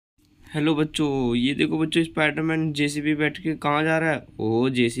Hello बच्चों, ये देखो बच्चों, स्पाइडरमैन जेसीबी बैठ के कहाँ जा रहा है। ओह,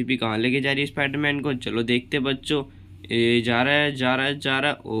 जेसीबी कहाँ लेके जा रही है स्पाइडरमैन को। चलो देखते हैं बच्चों। ये जा रहा है, जा रहा है, जा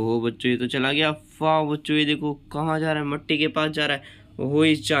रहा है। ओहो बच्चों, ये तो चला गया। वाह बच्चों, ये देखो कहाँ जा रहा है, मट्टी के पास जा रहा है। ओहो,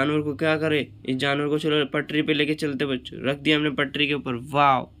 इस जानवर को क्या करे। इस जानवर को चलो पटरी पे लेके चलते बच्चों। रख दिया हमने पटरी के ऊपर।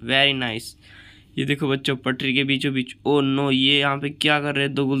 वाह, वेरी नाइस। ये देखो बच्चों, पटरी के बीचों बीच। ओ नो, ये यहाँ पे क्या कर रहे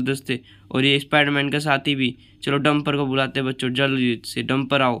हैं दो गुलदस्ते। और ये स्पाइडरमैन का साथी भी। चलो डंपर को बुलाते हैं बच्चों, जल्दी से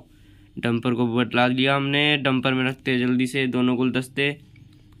डंपर आओ। डंपर को बतला लिया हमने, डंपर में रखते हैं जल्दी से दोनों गुलदस्ते।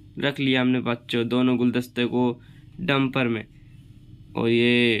 रख लिया हमने बच्चों दोनों गुलदस्ते को डंपर में। और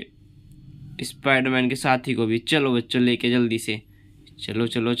ये स्पाइडरमैन के साथी को भी चलो बच्चों लेके जल्दी से। चलो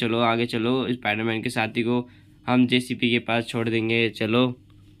चलो चलो आगे चलो। स्पाइडरमैन के साथी को हम जेसीपी के पास छोड़ देंगे। चलो,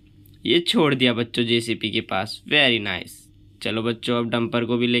 ये छोड़ दिया बच्चों जेसीपी के पास। Very nice. चलो बच्चों, अब डंपर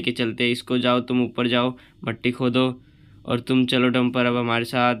को भी लेके चलते हैं। इसको जाओ, तुम ऊपर जाओ, मट्टी खोदो। और तुम चलो डंपर, अब हमारे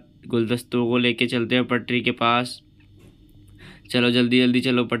साथ गुलदस्तों को लेके चलते हैं पटरी के पास। चलो जल्दी जल्दी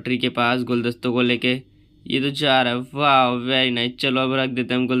चलो पटरी के पास गुलदस्तों को लेके। ये तो जा रहा है। वाह, वेरी नाइस। चलो अब रख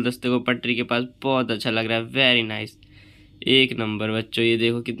देते हैं हम गुलदस्ते को पटरी के पास। बहुत अच्छा लग रहा है, वेरी नाइस, एक नंबर बच्चों। ये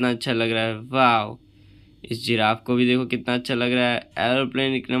देखो कितना अच्छा लग रहा है। वाह, इस जिराफ को भी देखो कितना अच्छा लग रहा है।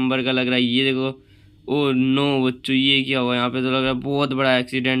 एरोप्लेन एक नंबर का लग रहा है। ये देखो। ओ नो बच्चों, ये क्या हुआ यहाँ पे। तो लग रहा है बहुत बड़ा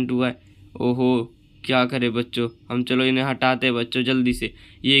एक्सीडेंट हुआ है। ओहो, क्या करे बच्चों। हम चलो इन्हें हटाते हैं बच्चों जल्दी से।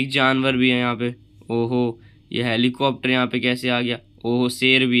 ये एक जानवर भी है यहाँ पे। ओहो, ये हेलीकॉप्टर यहाँ पे कैसे आ गया। ओहो,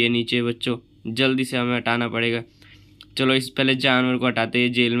 शेर भी है नीचे बच्चों। जल्दी से हमें हटाना पड़ेगा। चलो इस पहले जानवर को हटाते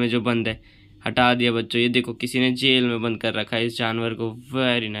हैं, जेल में जो बंद है। हटा दिया बच्चों। ये देखो किसी ने जेल में बंद कर रखा है इस जानवर को।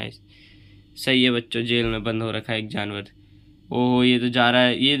 Very nice. सही है बच्चों, जेल में बंद हो रखा है एक जानवर। ओह, ये तो जा रहा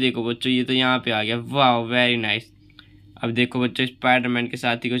है। ये देखो बच्चों, ये तो यहाँ पे आ गया। वाह, वेरी नाइस। अब देखो बच्चों, स्पाइडरमैन के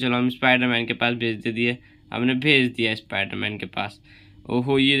साथी को चलो हम स्पाइडरमैन के पास भेज दे दिए। हमने भेज दिया स्पाइडरमैन के पास।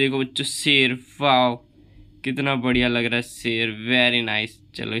 ओहो, ये देखो बच्चों, शेर। वाह, कितना बढ़िया लग रहा है शेर। Very nice.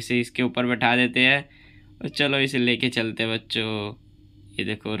 चलो इसे इसके ऊपर बैठा देते हैं और चलो इसे लेके चलते हैं बच्चों। ये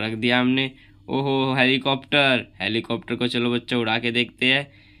देखो रख दिया हमने। ओहो, हेलीकॉप्टर। हेलीकॉप्टर को चलो बच्चों उड़ा के देखते हैं।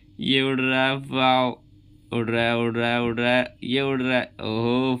 ये उड़ रहा है। वाह, उड़ रहा है, उड़ रहा है, उड़ रहा है, ये उड़ रहा है।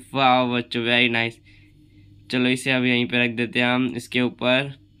 ओहो वाह बच्चों, वेरी नाइस। चलो इसे अब यहीं पे रख देते हैं हम इसके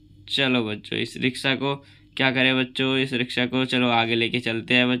ऊपर। चलो बच्चों, इस रिक्शा को क्या करें बच्चों, इस रिक्शा को चलो आगे लेके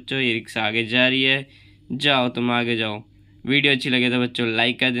चलते हैं बच्चों। ये रिक्शा आगे जा रही है। जाओ तुम आगे जाओ। वीडियो अच्छी लगे तो बच्चों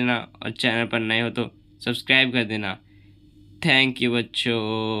लाइक कर देना और चैनल पर नए हो तो सब्सक्राइब कर देना। थैंक यू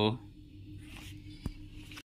बच्चों।